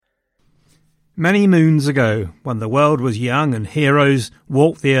Many moons ago, when the world was young and heroes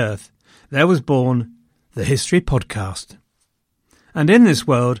walked the earth, there was born the History Podcast. And in this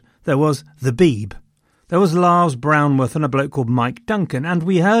world, there was the Beeb. There was Lars Brownworth and a bloke called Mike Duncan, and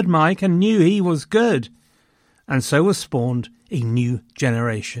we heard Mike and knew he was good. And so was spawned a new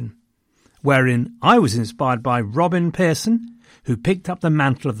generation, wherein I was inspired by Robin Pearson, who picked up the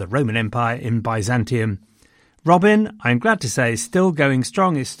mantle of the Roman Empire in Byzantium. Robin, I'm glad to say, is still going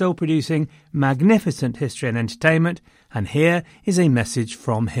strong, is still producing magnificent history and entertainment, and here is a message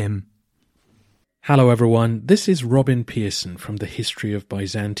from him. Hello everyone, this is Robin Pearson from the History of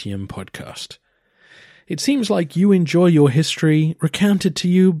Byzantium podcast. It seems like you enjoy your history recounted to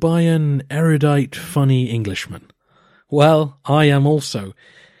you by an erudite, funny Englishman. Well, I am also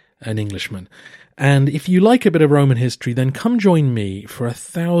an Englishman. And if you like a bit of Roman history, then come join me for a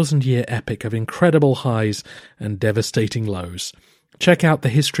 1,000-year epic of incredible highs and devastating lows. Check out The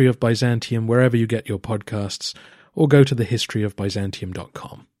History of Byzantium wherever you get your podcasts, or go to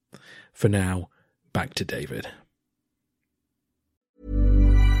thehistoryofbyzantium.com. For now, back to David.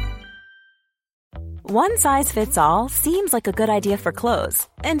 One size fits all seems like a good idea for clothes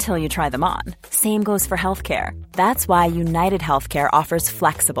until you try them on. Same goes for healthcare. That's why United Healthcare offers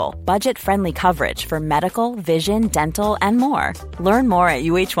flexible, budget-friendly coverage for medical, vision, dental, and more. Learn more at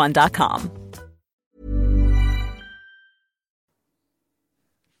uh1.com.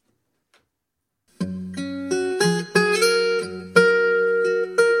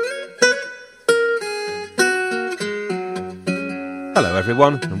 Hello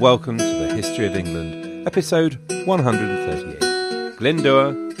everyone, and welcome to the History of England, episode 138, Glyn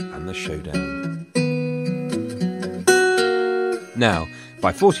Dwr and the Showdown. Now,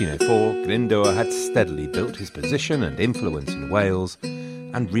 by 1404, Glyn Dwr had steadily built his position and influence in Wales,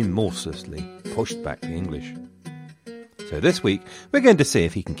 and remorselessly pushed back the English. So this week, we're going to see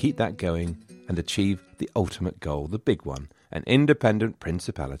if he can keep that going and achieve the ultimate goal, the big one, an independent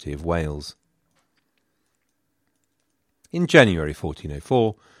Principality of Wales. In January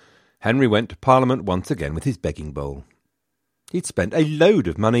 1404, Henry went to Parliament once again with his begging bowl. He'd spent a load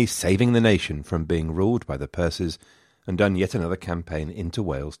of money saving the nation from being ruled by the Percies and done yet another campaign into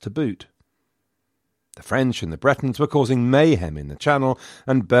Wales to boot. The French and the Bretons were causing mayhem in the Channel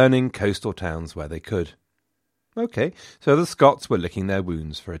and burning coastal towns where they could. OK, so the Scots were licking their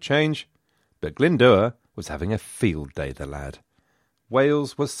wounds for a change, but Glyn Dwr was having a field day, the lad.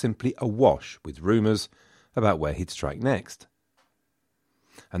 Wales was simply awash with rumours about where he'd strike next.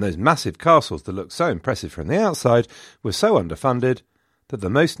 And those massive castles that looked so impressive from the outside were so underfunded that the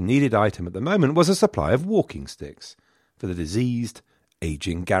most needed item at the moment was a supply of walking sticks for the diseased,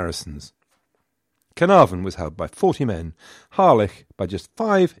 ageing garrisons. Carnarvon was held by 40 men, Harlech by just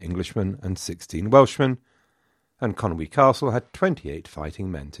 5 Englishmen and 16 Welshmen, and Conwy Castle had 28 fighting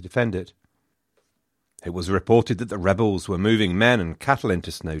men to defend it. It was reported that the rebels were moving men and cattle into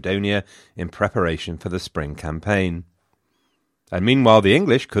Snowdonia in preparation for the spring campaign. And meanwhile the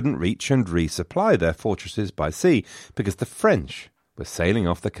English couldn't reach and resupply their fortresses by sea because the French were sailing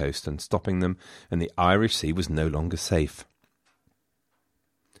off the coast and stopping them, and the Irish Sea was no longer safe.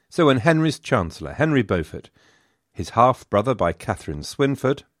 So when Henry's Chancellor, Henry Beaufort, his half-brother by Catherine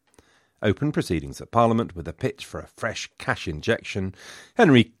Swynford, opened proceedings at Parliament with a pitch for a fresh cash injection,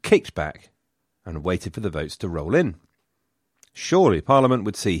 Henry kicked back and waited for the votes to roll in. Surely Parliament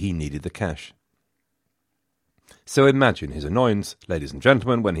would see he needed the cash. So imagine his annoyance, ladies and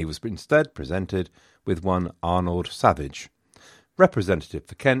gentlemen, when he was instead presented with one Arnold Savage, representative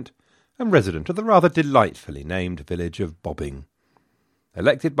for Kent and resident of the rather delightfully named village of Bobbing,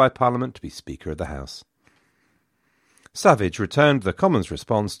 elected by Parliament to be Speaker of the House. Savage returned the Commons'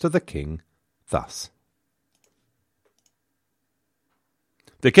 response to the King thus.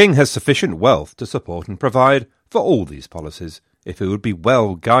 The King has sufficient wealth to support and provide for all these policies, if he would be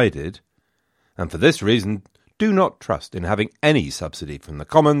well guided, and for this reason do not trust in having any subsidy from the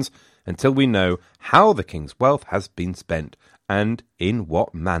Commons until we know how the King's wealth has been spent, and in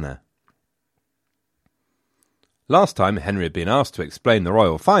what manner. Last time Henry had been asked to explain the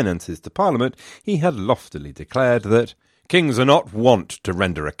royal finances to Parliament, he had loftily declared that kings are not wont to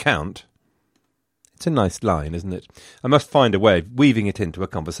render account. It's a nice line, isn't it? I must find a way of weaving it into a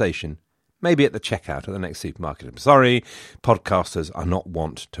conversation. Maybe at the checkout at the next supermarket. I'm sorry, podcasters are not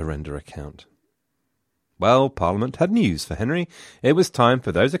wont to render account. Well, Parliament had news for Henry. It was time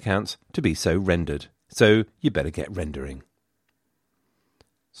for those accounts to be so rendered. So you better get rendering.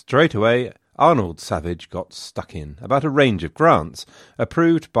 Straight away, Arnold Savage got stuck in about a range of grants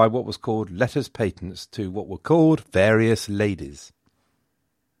approved by what was called letters patents to what were called various ladies.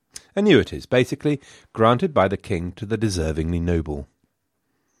 Annuities, basically, granted by the king to the deservingly noble.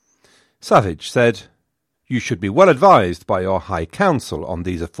 Savage said, "You should be well advised by your High Council on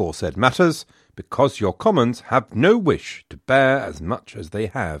these aforesaid matters, because your Commons have no wish to bear as much as they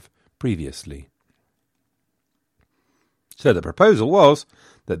have previously." So the proposal was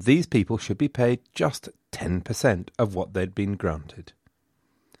that these people should be paid just 10% of what they'd been granted.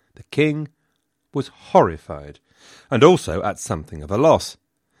 The king was horrified, and also at something of a loss,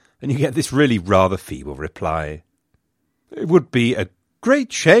 and you get this really rather feeble reply. "It would be a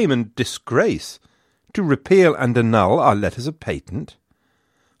great shame and disgrace to repeal and annul our letters of patent.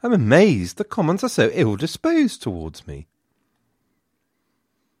 I'm amazed the Commons are so ill-disposed towards me."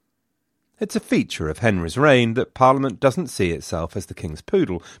 It's a feature of Henry's reign that Parliament doesn't see itself as the king's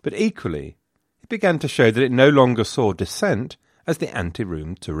poodle, but equally it began to show that it no longer saw dissent as the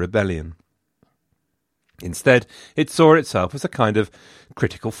anteroom to rebellion. Instead, it saw itself as a kind of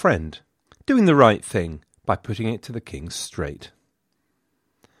critical friend, doing the right thing by putting it to the king straight.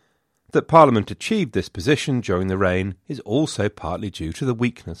 That Parliament achieved this position during the reign is also partly due to the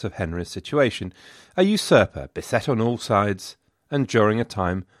weakness of Henry's situation, a usurper beset on all sides and during a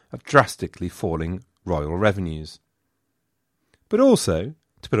time of drastically falling royal revenues. But also,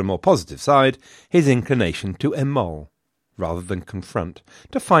 to put a more positive side, his inclination to immole, rather than confront,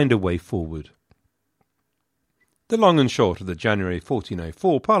 to find a way forward. The long and short of the January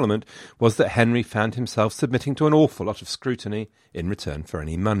 1404 Parliament was that Henry found himself submitting to an awful lot of scrutiny in return for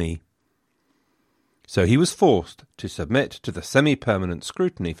any money. So he was forced to submit to the semi-permanent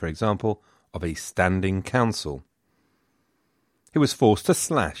scrutiny, for example, of a standing council. He was forced to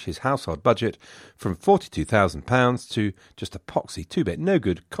slash his household budget from £42,000 to just a poxy two-bit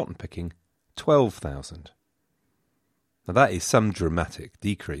no-good cotton-picking £12,000. Now that is some dramatic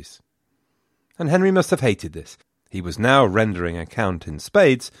decrease. And Henry must have hated this. He was now rendering account in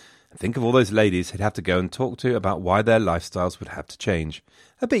spades, and think of all those ladies he'd have to go and talk to about why their lifestyles would have to change.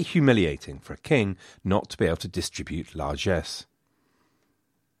 A bit humiliating for a king not to be able to distribute largesse.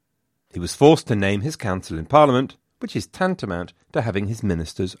 He was forced to name his council in Parliament, which is tantamount to having his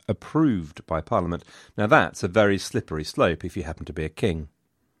ministers approved by Parliament. Now that's a very slippery slope if you happen to be a king.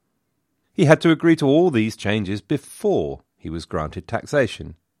 He had to agree to all these changes before he was granted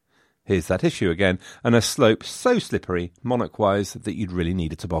taxation. Here's that issue again, and a slope so slippery, monarch-wise, that you'd really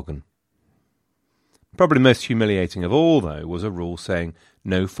need a toboggan. Probably most humiliating of all, though, was a rule saying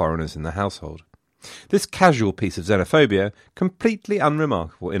no foreigners in the household. This casual piece of xenophobia, completely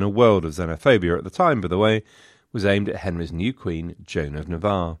unremarkable in a world of xenophobia at the time, by the way, was aimed at Henry's new queen, Joan of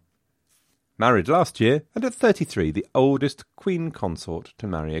Navarre. Married last year, and at 33 the oldest queen consort to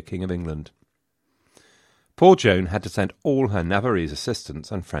marry a king of England. Poor Joan had to send all her Navarrese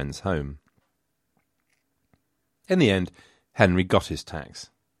assistants and friends home. In the end, Henry got his tax.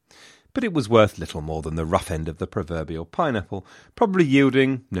 But it was worth little more than the rough end of the proverbial pineapple, probably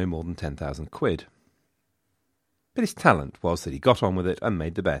yielding no more than 10,000 quid. But his talent was that he got on with it and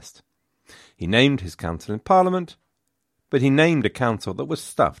made the best. He named his council in Parliament, but he named a council that was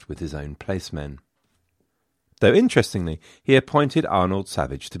stuffed with his own placemen. Though interestingly, he appointed Arnold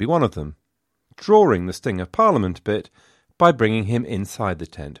Savage to be one of them, drawing the sting of Parliament a bit by bringing him inside the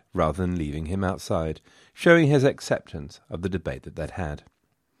tent rather than leaving him outside, showing his acceptance of the debate that they'd had.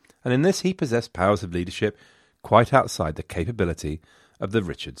 And in this he possessed powers of leadership quite outside the capability of the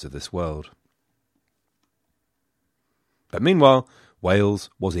Richards of this world. But meanwhile, Wales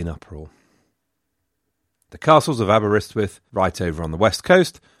was in uproar. The castles of Aberystwyth, right over on the west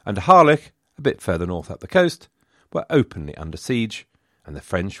coast, and Harlech, a bit further north up the coast, were openly under siege, and the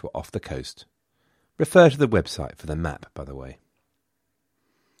French were off the coast. Refer to the website for the map, by the way.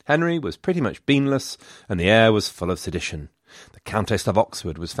 Henry was pretty much beanless, and the air was full of sedition. The Countess of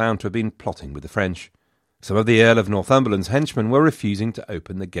Oxford was found to have been plotting with the French. Some of the Earl of Northumberland's henchmen were refusing to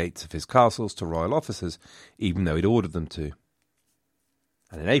open the gates of his castles to royal officers, even though he'd ordered them to.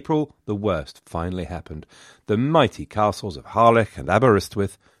 And in April, the worst finally happened. The mighty castles of Harlech and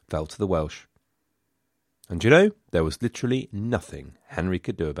Aberystwyth fell to the Welsh. And you know, there was literally nothing Henry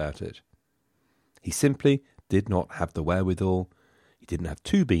could do about it. He simply did not have the wherewithal. He didn't have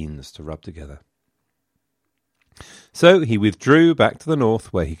two beans to rub together. So he withdrew back to the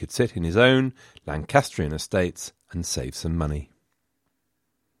north where he could sit in his own Lancastrian estates and save some money.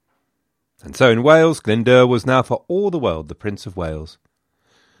 And so in Wales, Glyn Dwr was now for all the world the Prince of Wales.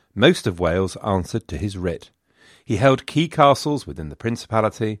 Most of Wales answered to his writ. He held key castles within the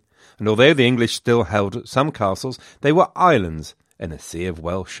Principality, and although the English still held some castles, they were islands in a sea of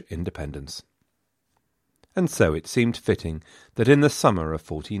Welsh independence. And so it seemed fitting that in the summer of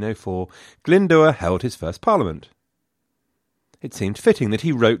 1404 Glyn Dwr held his first Parliament. It seemed fitting that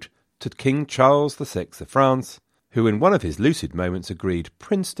he wrote to King Charles VI of France who in one of his lucid moments agreed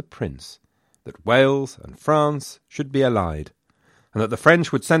prince to prince that Wales and France should be allied, and that the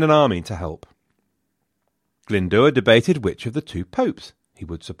French would send an army to help. Glyn Dwr debated which of the two popes he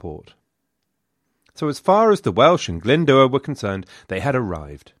would support. So as far as the Welsh and Glyn Dwr were concerned, they had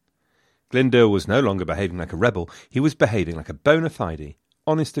arrived. Glyn Dwr was no longer behaving like a rebel, he was behaving like a bona fide,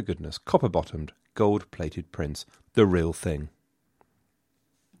 honest-to-goodness, copper-bottomed, gold-plated prince, the real thing.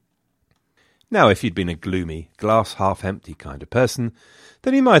 Now, if he'd been a gloomy, glass-half-empty kind of person,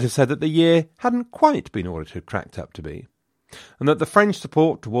 then he might have said that the year hadn't quite been all it had cracked up to be, and that the French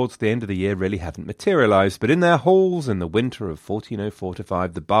support towards the end of the year really hadn't materialised, but in their halls in the winter of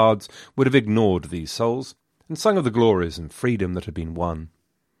 1404-5 the bards would have ignored these souls and sung of the glories and freedom that had been won.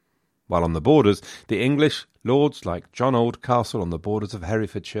 While on the borders, the English lords like John Oldcastle on the borders of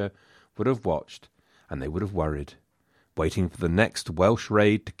Herefordshire would have watched, and they would have worried, waiting for the next Welsh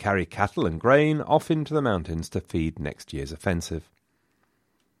raid to carry cattle and grain off into the mountains to feed next year's offensive.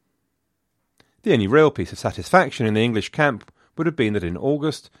 The only real piece of satisfaction in the English camp would have been that in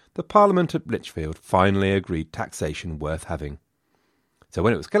August the Parliament at Lichfield finally agreed taxation worth having. So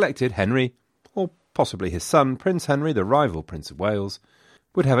when it was collected, Henry, or possibly his son, Prince Henry, the rival Prince of Wales,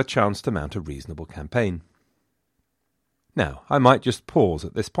 would have a chance to mount a reasonable campaign. Now, I might just pause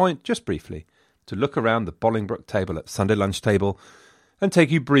at this point, just briefly, to look around the Bolingbroke table at Sunday lunch table and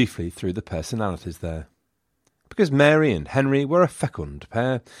take you briefly through the personalities there. Because Mary and Henry were a fecund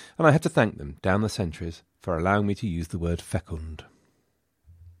pair, and I had to thank them down the centuries for allowing me to use the word fecund.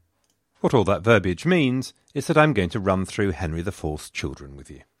 What all that verbiage means is that I'm going to run through Henry IV's children with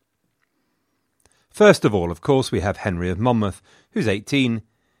you. First of all, of course, we have Henry of Monmouth, who's 18,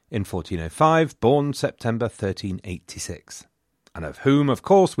 in 1405, born September 1386, and of whom, of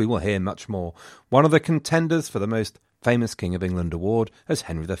course, we will hear much more, one of the contenders for the most famous King of England award as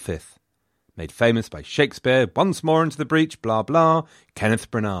Henry V, made famous by Shakespeare, once more into the breach, blah blah, Kenneth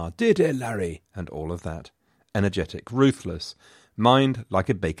Branagh, dear Larry, and all of that. Energetic, ruthless, mind like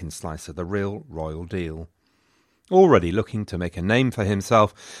a bacon slicer, the real royal deal. Already looking to make a name for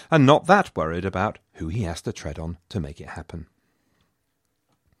himself, and not that worried about who he has to tread on to make it happen.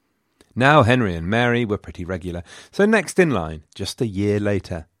 Now Henry and Mary were pretty regular, so next in line, just a year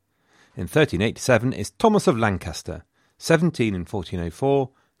later. In 1387 is Thomas of Lancaster, 17 in 1404,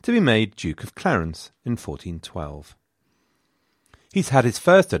 to be made Duke of Clarence in 1412. He's had his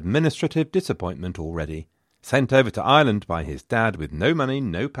first administrative disappointment already, sent over to Ireland by his dad with no money,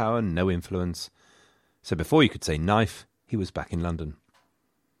 no power, no influence. So before you could say knife, he was back in London.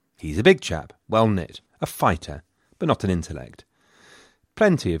 He's a big chap, well-knit, a fighter, but not an intellect.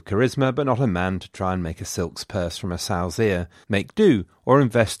 Plenty of charisma, but not a man to try and make a silk's purse from a sow's ear, make do, or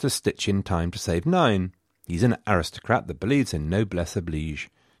invest a stitch in time to save 9. He's an aristocrat that believes in noblesse oblige,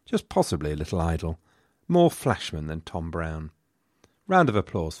 just possibly a little idle, more flashman than Tom Brown. Round of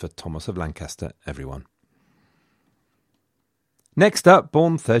applause for Thomas of Lancaster, everyone. Next up,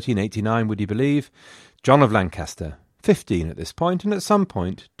 born 1389, would you believe, John of Lancaster, 15 at this point, and at some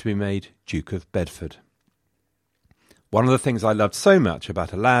point to be made Duke of Bedford. One of the things I loved so much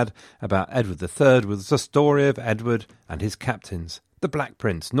about a lad, about Edward III, was the story of Edward and his captains, the Black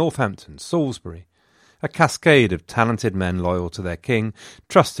Prince, Northampton, Salisbury, a cascade of talented men loyal to their king,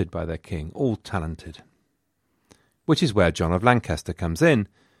 trusted by their king, all talented. Which is where John of Lancaster comes in.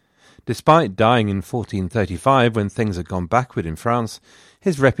 Despite dying in 1435 when things had gone backward in France,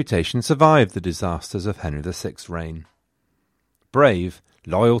 his reputation survived the disasters of Henry VI's reign. Brave,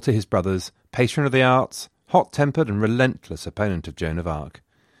 loyal to his brothers, patron of the arts, hot-tempered and relentless opponent of Joan of Arc.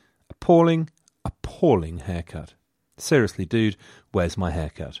 Appalling haircut. Seriously, dude, where's my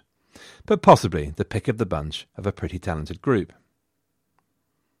haircut? But possibly the pick of the bunch of a pretty talented group.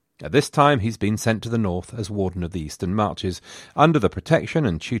 At this time he's been sent to the north as Warden of the Eastern Marches, under the protection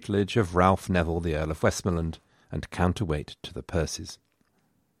and tutelage of Ralph Neville, the Earl of Westmoreland, and counterweight to the Percys.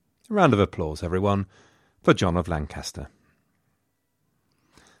 A round of applause, everyone, for John of Lancaster.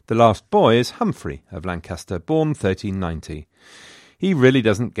 The last boy is Humphrey of Lancaster, born 1390. He really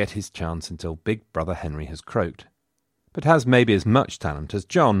doesn't get his chance until big brother Henry has croaked, but has maybe as much talent as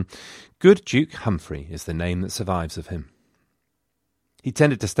John. Good Duke Humphrey is the name that survives of him. He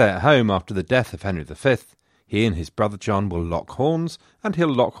tended to stay at home after the death of Henry V. He and his brother John will lock horns, and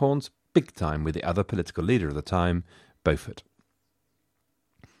he'll lock horns big time with the other political leader of the time, Beaufort.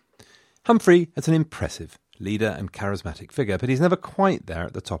 Humphrey is an impressive leader and charismatic figure, but he's never quite there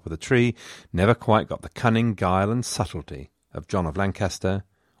at the top of the tree, never quite got the cunning, guile and subtlety of John of Lancaster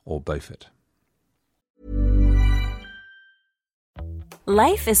or Beaufort.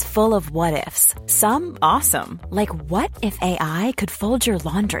 Life is full of what-ifs. Some awesome, like what if AI could fold your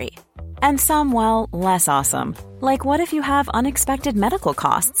laundry? And some, well, less awesome. Like what if you have unexpected medical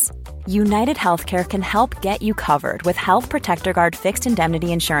costs? United Healthcare can help get you covered with Health Protector Guard fixed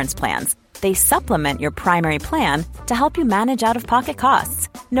indemnity insurance plans. They supplement your primary plan to help you manage out-of-pocket costs.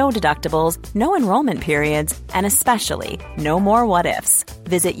 No deductibles, no enrollment periods, and especially no more what-ifs.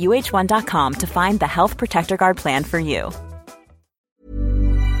 Visit uh1.com to find the Health Protector Guard plan for you.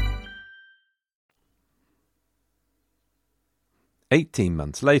 "18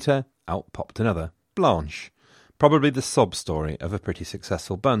 months later, out popped another, Blanche, probably the sob story of a pretty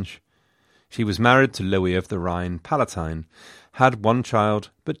successful bunch. She was married to Louis of the Rhine-Palatine, had one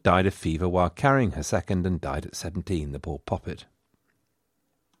child, but died of fever while carrying her second and died at 17, the poor poppet.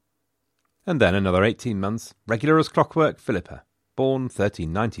 And then another 18 months, regular as clockwork, Philippa, born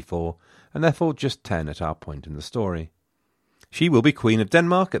 1394, and therefore just 10 at our point in the story. She will be Queen of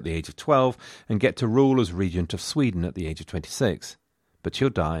Denmark at the age of 12 and get to rule as Regent of Sweden at the age of 26, but she'll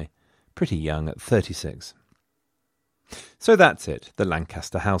die pretty young at 36. So that's it, the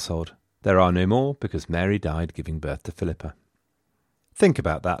Lancaster household. There are no more because Mary died giving birth to Philippa. Think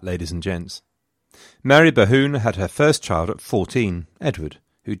about that, ladies and gents. Mary Bohun had her first child at 14, Edward,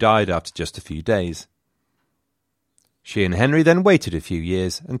 who died after just a few days. She and Henry then waited a few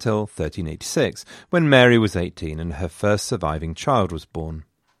years until 1386, when Mary was 18 and her first surviving child was born.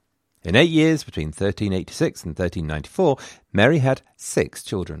 In 8 years, between 1386 and 1394, Mary had 6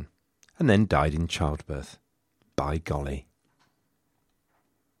 children, and then died in childbirth. By golly.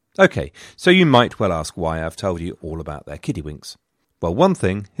 OK, so you might well ask why I've told you all about their kiddywinks. Well, one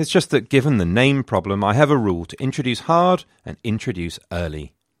thing is just that given the name problem, I have a rule to introduce hard and introduce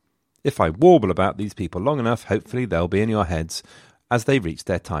early. If I warble about these people long enough, hopefully they'll be in your heads as they reach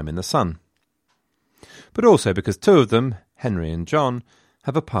their time in the sun. But also because 2 of them, Henry and John,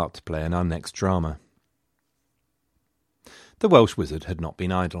 have a part to play in our next drama. The Welsh wizard had not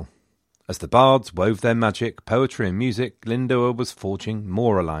been idle. As the bards wove their magic, poetry and music, Glyn Dwr was forging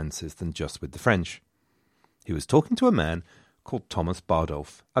more alliances than just with the French. He was talking to a man called Thomas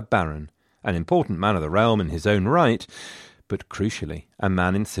Bardolph, a baron, an important man of the realm in his own right, but crucially a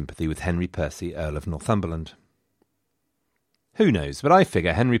man in sympathy with Henry Percy, Earl of Northumberland. Who knows, but I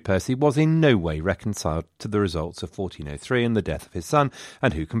figure Henry Percy was in no way reconciled to the results of 1403 and the death of his son,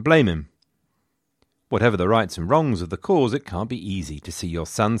 and who can blame him? Whatever the rights and wrongs of the cause, it can't be easy to see your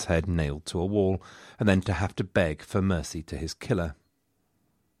son's head nailed to a wall, and then to have to beg for mercy to his killer.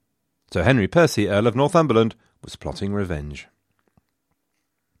 So Henry Percy, Earl of Northumberland, was plotting revenge.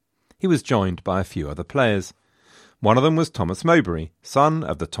 He was joined by a few other players. One of them was Thomas Mowbray, son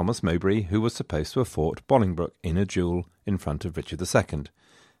of the Thomas Mowbray who was supposed to have fought Bolingbroke in a duel in front of Richard II,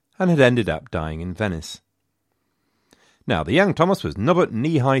 and had ended up dying in Venice. Now, the young Thomas was nobbut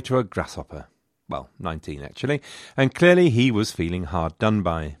knee-high to a grasshopper. Well, 19 actually, and clearly he was feeling hard done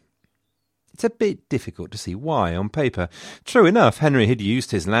by. It's a bit difficult to see why on paper. True enough, Henry had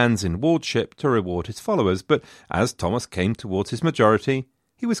used his lands in wardship to reward his followers, but as Thomas came towards his majority,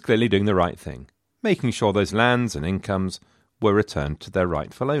 he was clearly doing the right thing, making sure those lands and incomes were returned to their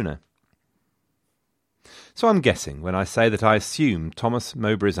rightful owner. So I'm guessing when I say that I assume Thomas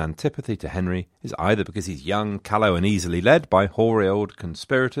Mowbray's antipathy to Henry is either because he's young, callow and easily led by hoary old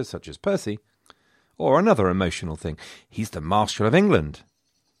conspirators such as Percy, or another emotional thing. He's the Marshal of England.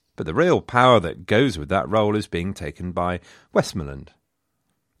 But the real power that goes with that role is being taken by Westmoreland.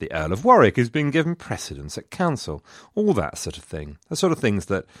 The Earl of Warwick is being given precedence at council. All that sort of thing. The sort of things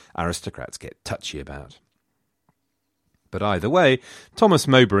that aristocrats get touchy about. But either way, Thomas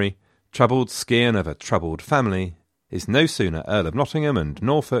Mowbray, troubled scion of a troubled family, is no sooner Earl of Nottingham and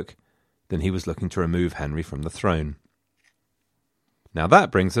Norfolk than he was looking to remove Henry from the throne. Now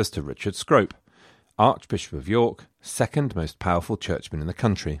that brings us to Richard Scrope, Archbishop of York, second most powerful churchman in the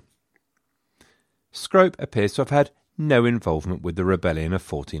country. Scrope appears to have had no involvement with the rebellion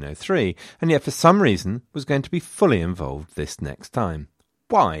of 1403, and yet for some reason was going to be fully involved this next time.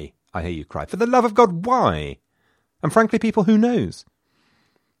 Why, I hear you cry. For the love of God, why? And frankly, people, who knows?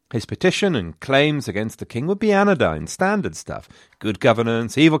 His petition and claims against the king would be anodyne, standard stuff. Good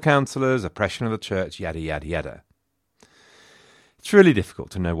governance, evil counsellors, oppression of the church, yada, yada, yada. It's really difficult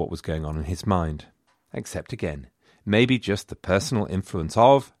to know what was going on in his mind. Except again, maybe just the personal influence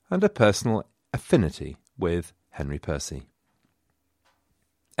of and a personal affinity with Henry Percy.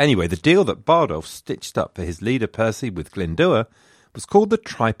 Anyway, the deal that Bardolph stitched up for his leader Percy with Glyn Dwr was called the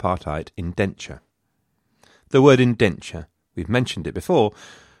tripartite indenture. The word indenture, we've mentioned it before,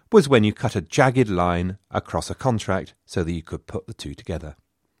 was when you cut a jagged line across a contract so that you could put the two together.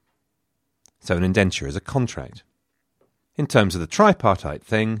 So an indenture is a contract. In terms of the tripartite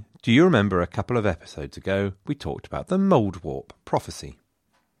thing, do you remember a couple of episodes ago we talked about the mould warp prophecy?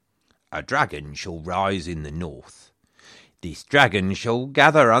 a dragon shall rise in the north. This dragon shall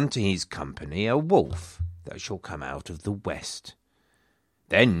gather unto his company a wolf that shall come out of the west.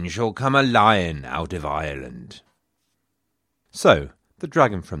 Then shall come a lion out of Ireland. So, the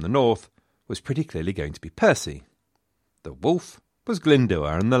dragon from the north was pretty clearly going to be Percy. The wolf was Glyn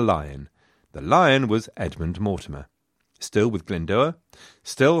Dwr, and the lion was Edmund Mortimer. Still with Glyn Dwr,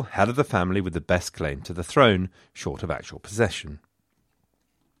 still head of the family with the best claim to the throne, short of actual possession.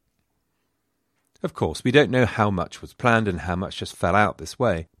 Of course, we don't know how much was planned and how much just fell out this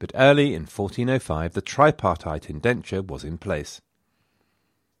way, but early in 1405 the tripartite indenture was in place.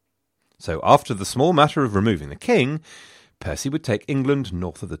 So after the small matter of removing the king, Percy would take England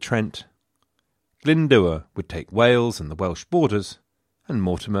north of the Trent, Glyn Dwr would take Wales and the Welsh borders, and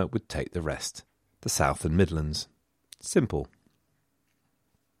Mortimer would take the rest, the South and Midlands. Simple.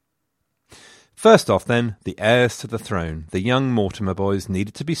 First off, then, the heirs to the throne, the young Mortimer boys,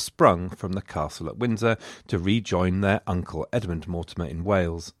 needed to be sprung from the castle at Windsor to rejoin their uncle Edmund Mortimer in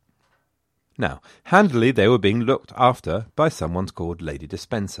Wales. Now, handily they were being looked after by someone called Lady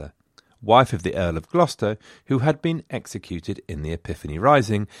Despencer, wife of the Earl of Gloucester, who had been executed in the Epiphany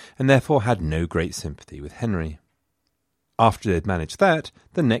Rising, and therefore had no great sympathy with Henry. After they had managed that,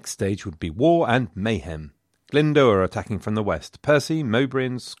 the next stage would be war and mayhem. Glyn Dwr attacking from the west, Percy, Mowbray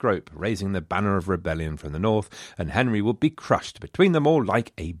and Scrope raising the banner of rebellion from the north, and Henry would be crushed between them all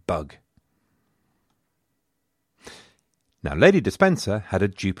like a bug. Now Lady Despencer had a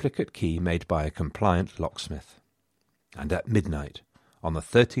duplicate key made by a compliant locksmith. And at midnight, on the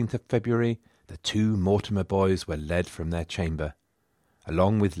 13th of February, the two Mortimer boys were led from their chamber,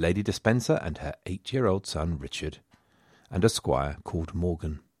 along with Lady Despencer and her 8-year-old son Richard, and a squire called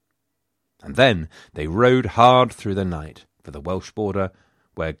Morgan. And then they rode hard through the night for the Welsh border,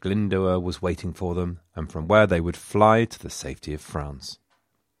 where Glyn Dwr was waiting for them, and from where they would fly to the safety of France.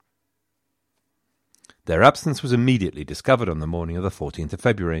 Their absence was immediately discovered on the morning of the 14th of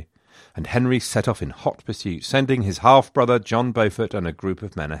February, and Henry set off in hot pursuit, sending his half-brother John Beaufort and a group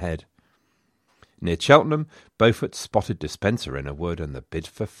of men ahead. Near Cheltenham, Beaufort spotted Despencer in a wood, and the bid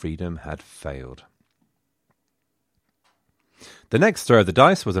for freedom had failed. The next throw of the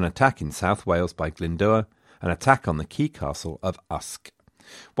dice was an attack in South Wales by Glyn Dwr, an attack on the key castle of Usk,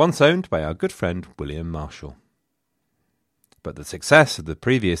 once owned by our good friend William Marshall. But the success of the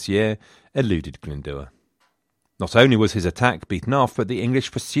previous year eluded Glyn Dwr. Not only was his attack beaten off, but the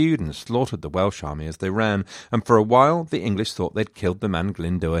English pursued and slaughtered the Welsh army as they ran, and for a while the English thought they'd killed the man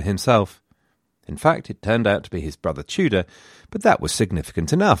Glyn Dwr himself. In fact, it turned out to be his brother Tudor, but that was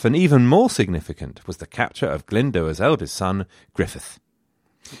significant enough, and even more significant was the capture of Glyn Dwr's eldest son, Griffith.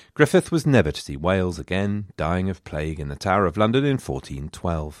 Griffith was never to see Wales again, dying of plague in the Tower of London in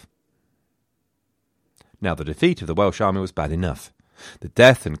 1412. Now the defeat of the Welsh army was bad enough. The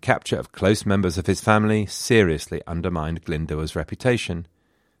death and capture of close members of his family seriously undermined Glyn Dwr's reputation.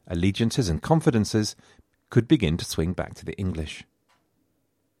 Allegiances and confidences could begin to swing back to the English.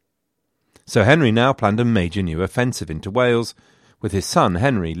 So Henry now planned a major new offensive into Wales, with his son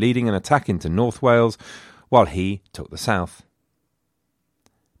Henry leading an attack into North Wales, while he took the south.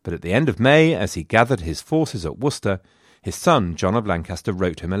 But at the end of May, as he gathered his forces at Worcester, his son John of Lancaster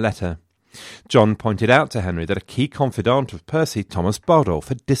wrote him a letter. John pointed out to Henry that a key confidant of Percy, Thomas Bardolph,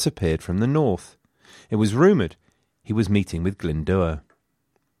 had disappeared from the north. It was rumoured he was meeting with Glyn Dwr.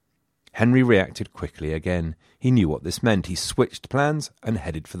 Henry reacted quickly again. He knew what this meant. He switched plans and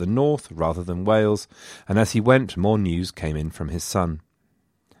headed for the north rather than Wales, and as he went, more news came in from his son.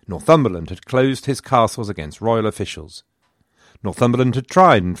 Northumberland had closed his castles against royal officials. Northumberland had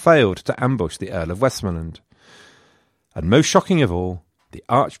tried and failed to ambush the Earl of Westmoreland. And most shocking of all, the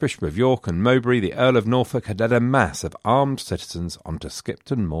Archbishop of York and Mowbray, the Earl of Norfolk, had led a mass of armed citizens onto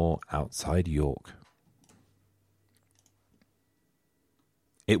Skipton Moor outside York.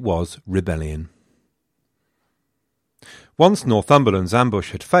 It was rebellion. Once Northumberland's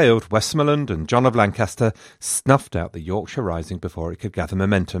ambush had failed, Westmoreland and John of Lancaster snuffed out the Yorkshire Rising before it could gather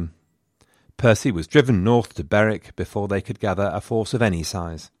momentum. Percy was driven north to Berwick before they could gather a force of any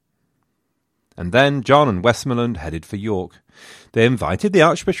size. And then John and Westmoreland headed for York. They invited the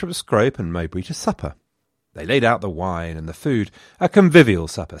Archbishop of Scrope and Mowbray to supper. They laid out the wine and the food, a convivial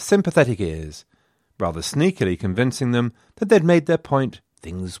supper, sympathetic ears, rather sneakily convincing them that they'd made their point,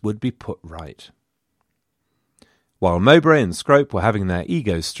 things would be put right. While Mowbray and Scrope were having their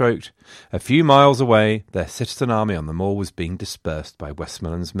egos stroked, a few miles away their citizen army on the moor was being dispersed by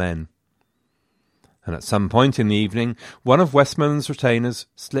Westmoreland's men. And at some point in the evening, one of Westmoreland's retainers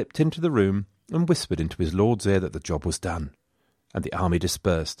slipped into the room and whispered into his lord's ear that the job was done, and the army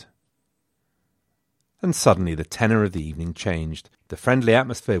dispersed. And suddenly the tenor of the evening changed. The friendly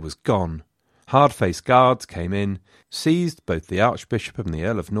atmosphere was gone. Hard-faced guards came in, seized both the Archbishop and the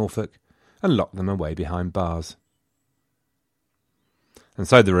Earl of Norfolk, and locked them away behind bars. And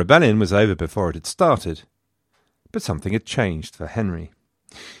so the rebellion was over before it had started. But something had changed for Henry.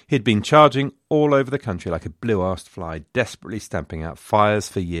 He had been charging all over the country like a blue-arsed fly, desperately stamping out fires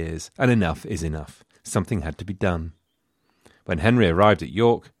for years, and enough is enough. Something had to be done. When Henry arrived at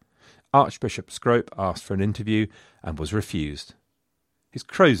York, Archbishop Scrope asked for an interview and was refused. His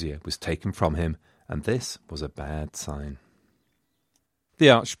crozier was taken from him, and this was a bad sign. The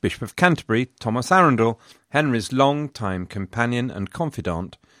Archbishop of Canterbury, Thomas Arundel, Henry's long-time companion and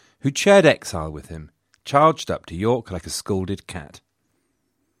confidant, who shared exile with him, charged up to York like a scalded cat.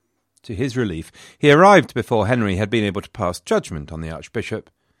 To his relief, he arrived before Henry had been able to pass judgment on the Archbishop,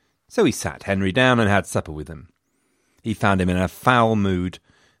 so he sat Henry down and had supper with him. He found him in a foul mood,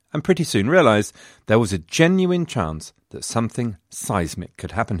 and pretty soon realised there was a genuine chance that something seismic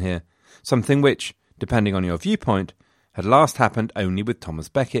could happen here, something which, depending on your viewpoint, had last happened only with Thomas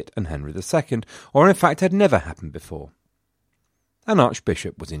Becket and Henry II, or in fact had never happened before. An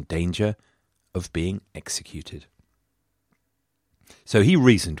archbishop was in danger of being executed. So he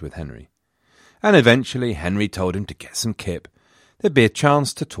reasoned with Henry, and eventually Henry told him to get some kip. There'd be a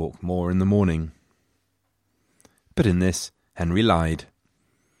chance to talk more in the morning. But in this, Henry lied.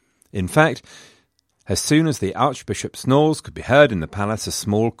 In fact, as soon as the Archbishop's snores could be heard in the palace, a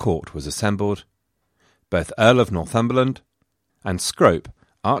small court was assembled. Both Earl of Northumberland and Scrope,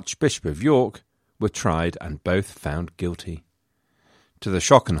 Archbishop of York, were tried and both found guilty. To the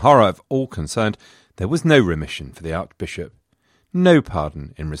shock and horror of all concerned, there was no remission for the Archbishop, no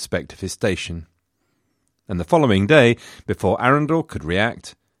pardon in respect of his station. And the following day, before Arundel could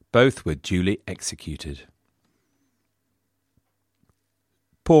react, both were duly executed.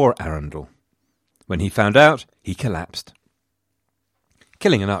 Poor Arundel. When he found out, he collapsed.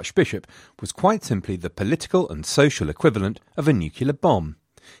 Killing an archbishop was quite simply the political and social equivalent of a nuclear bomb.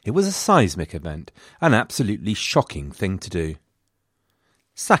 It was a seismic event, an absolutely shocking thing to do.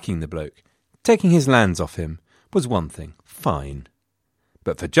 Sacking the bloke, taking his lands off him, was one thing, fine.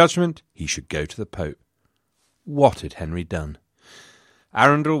 But for judgment, he should go to the Pope. What had Henry done?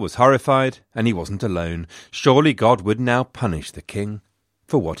 Arundel was horrified, and he wasn't alone. Surely God would now punish the king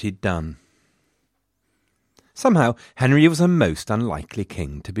for what he'd done. Somehow, Henry was a most unlikely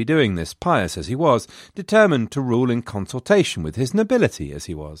king to be doing this, pious as he was, determined to rule in consultation with his nobility as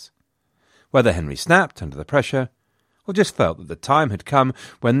he was. Whether Henry snapped under the pressure, or just felt that the time had come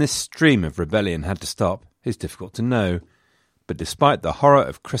when this stream of rebellion had to stop, is difficult to know. But despite the horror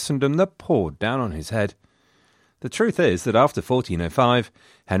of Christendom that poured down on his head, the truth is that after 1405,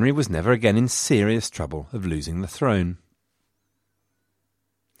 Henry was never again in serious trouble of losing the throne.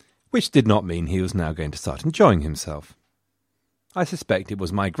 Which did not mean he was now going to start enjoying himself. I suspect it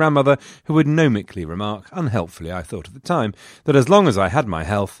was my grandmother who would gnomically remark, unhelpfully I thought at the time, that as long as I had my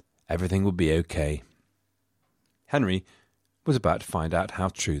health, everything would be okay. Henry was about to find out how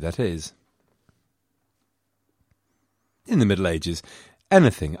true that is. In the Middle Ages,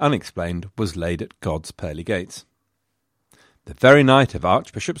 anything unexplained was laid at God's pearly gates. The very night of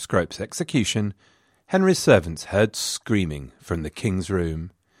Archbishop Scrope's execution, Henry's servants heard screaming from the king's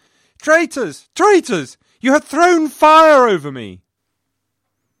room. "Traitors! Traitors! You have thrown fire over me!"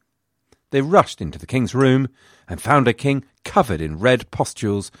 They rushed into the king's room and found a king covered in red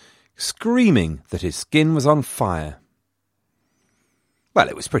pustules, screaming that his skin was on fire. Well,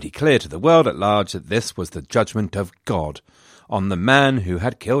 it was pretty clear to the world at large that this was the judgment of God on the man who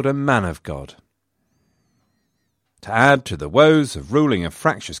had killed a man of God. To add to the woes of ruling a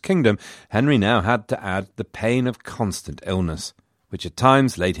fractious kingdom, Henry now had to add the pain of constant illness, which at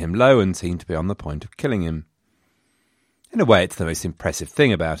times laid him low and seemed to be on the point of killing him. In a way, it's the most impressive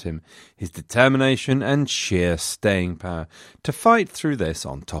thing about him, his determination and sheer staying power, to fight through this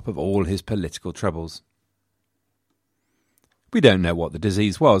on top of all his political troubles. We don't know what the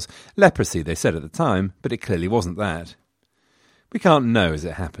disease was. Leprosy, they said at the time, but it clearly wasn't that. We can't know as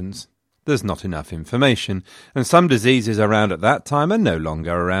it happens. There's not enough information, and some diseases around at that time are no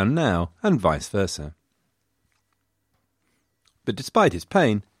longer around now, and vice versa. But despite his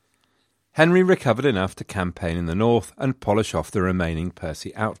pain, Henry recovered enough to campaign in the north and polish off the remaining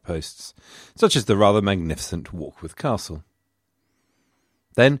Percy outposts, such as the rather magnificent Warkworth Castle.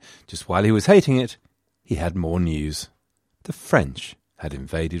 Then, just while he was hating it, he had more news. The French had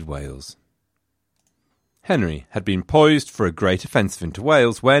invaded Wales. Henry had been poised for a great offensive into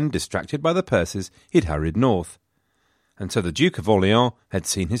Wales when, distracted by the Percys, he'd hurried north, and so the Duke of Orleans had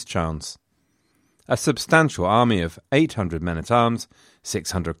seen his chance. A substantial army of 800 men-at-arms,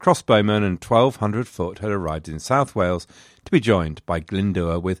 600 crossbowmen and 1,200 foot had arrived in South Wales to be joined by Glyn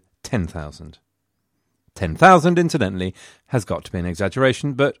Dwr with 10,000. 10,000, incidentally, has got to be an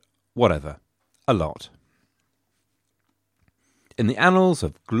exaggeration, but whatever. A lot. In the annals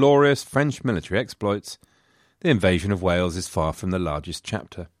of glorious French military exploits, the invasion of Wales is far from the largest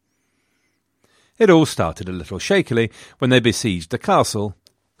chapter. It all started a little shakily when they besieged a castle,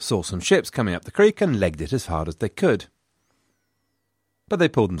 saw some ships coming up the creek and legged it as hard as they could. But they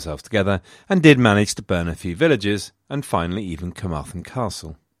pulled themselves together and did manage to burn a few villages and finally even Carmarthen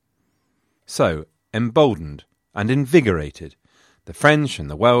Castle. So, emboldened and invigorated, the French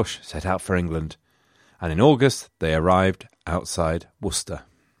and the Welsh set out for England, and in August they arrived outside Worcester.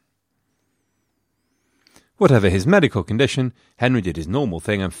 Whatever his medical condition, Henry did his normal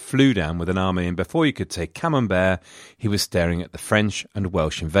thing and flew down with an army, and before you could say camembert, he was staring at the French and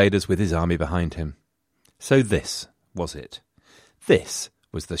Welsh invaders with his army behind him. So this was it. This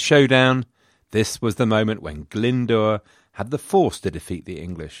was the showdown. This was the moment when Glyn Dwr had the force to defeat the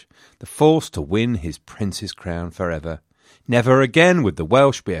English, the force to win his prince's crown forever. Never again would the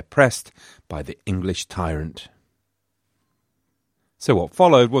Welsh be oppressed by the English tyrant. So what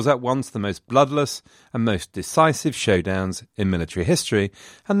followed was at once the most bloodless and most decisive showdowns in military history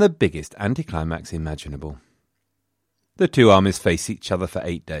and the biggest anticlimax imaginable. The two armies faced each other for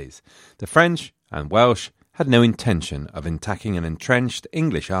 8 days. The French and Welsh had no intention of attacking an entrenched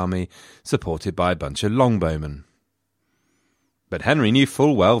English army supported by a bunch of longbowmen. But Henry knew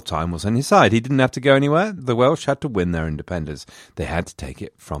full well time was on his side. He didn't have to go anywhere. The Welsh had to win their independence. They had to take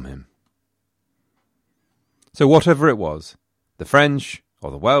it from him. So whatever it was, the French or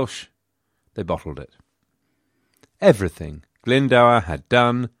the Welsh, they bottled it. Everything Glyn Dwr had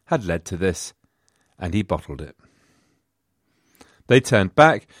done had led to this, and he bottled it. They turned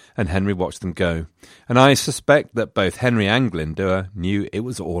back, and Henry watched them go, and I suspect that both Henry and Glyn Dwr knew it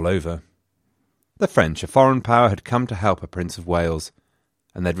was all over. The French, a foreign power, had come to help a Prince of Wales,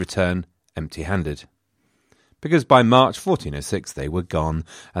 and they'd return empty-handed. Because by March 1406 they were gone,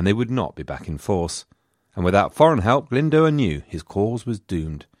 and they would not be back in force. And without foreign help, Glyn Dwr knew his cause was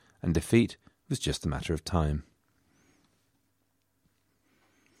doomed, and defeat was just a matter of time.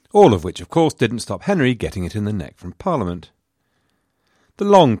 All of which, of course, didn't stop Henry getting it in the neck from Parliament. The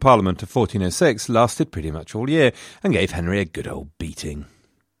long Parliament of 1406 lasted pretty much all year, and gave Henry a good old beating.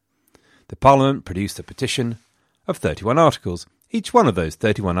 The Parliament produced a petition of 31 articles. Each one of those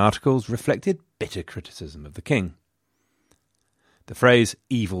 31 articles reflected bitter criticism of the king. The phrase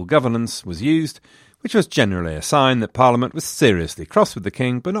evil governance was used, which was generally a sign that Parliament was seriously cross with the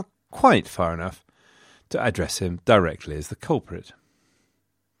king, but not quite far enough to address him directly as the culprit.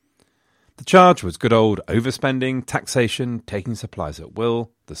 The charge was good old overspending, taxation, taking supplies at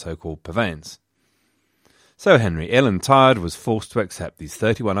will, the so-called purveyance. So Henry, ill and tired, was forced to accept these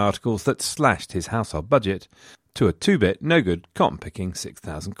 31 articles that slashed his household budget to a two-bit, no-good, cotton-picking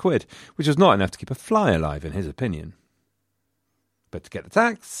 6,000 quid, which was not enough to keep a fly alive in his opinion. But to get the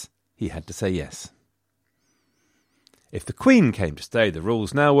tax, he had to say yes. If the Queen came to stay, the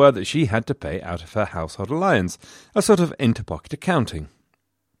rules now were that she had to pay out of her household allowance, a sort of inter-pocket accounting.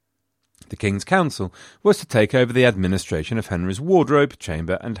 The King's Council was to take over the administration of Henry's wardrobe,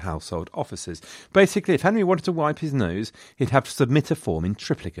 chamber and household offices. Basically, if Henry wanted to wipe his nose, he'd have to submit a form in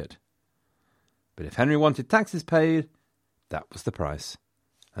triplicate. But if Henry wanted taxes paid, that was the price.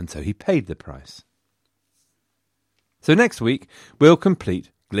 And so he paid the price. So next week, we'll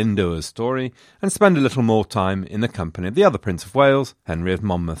complete Glyn Dwr's story and spend a little more time in the company of the other Prince of Wales, Henry of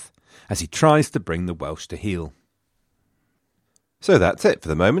Monmouth, as he tries to bring the Welsh to heel. So that's it for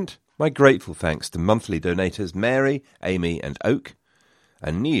the moment. My grateful thanks to monthly donators Mary, Amy and Oak,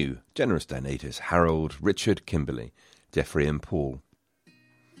 and new generous donators Harold, Richard, Kimberley, Jeffrey and Paul.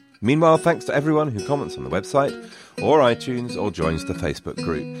 Meanwhile, thanks to everyone who comments on the website or iTunes or joins the Facebook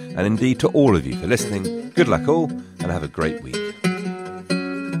group, and indeed to all of you for listening. Good luck all, and have a great week.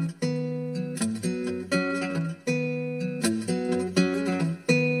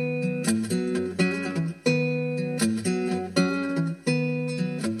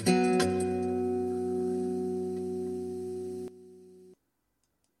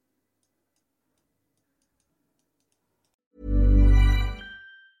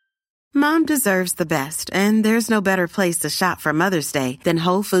 Mom deserves the best, and there's no better place to shop for Mother's Day than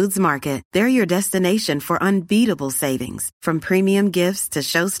Whole Foods Market. They're your destination for unbeatable savings, from premium gifts to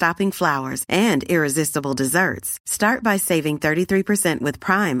show-stopping flowers and irresistible desserts. Start by saving 33% with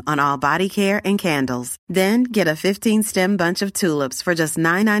Prime on all body care and candles. Then get a 15-stem bunch of tulips for just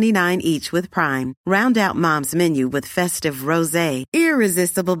 $9.99 each with Prime. Round out Mom's menu with festive rosé,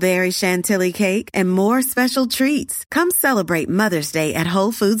 irresistible berry chantilly cake, and more special treats. Come celebrate Mother's Day at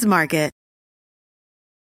Whole Foods Market.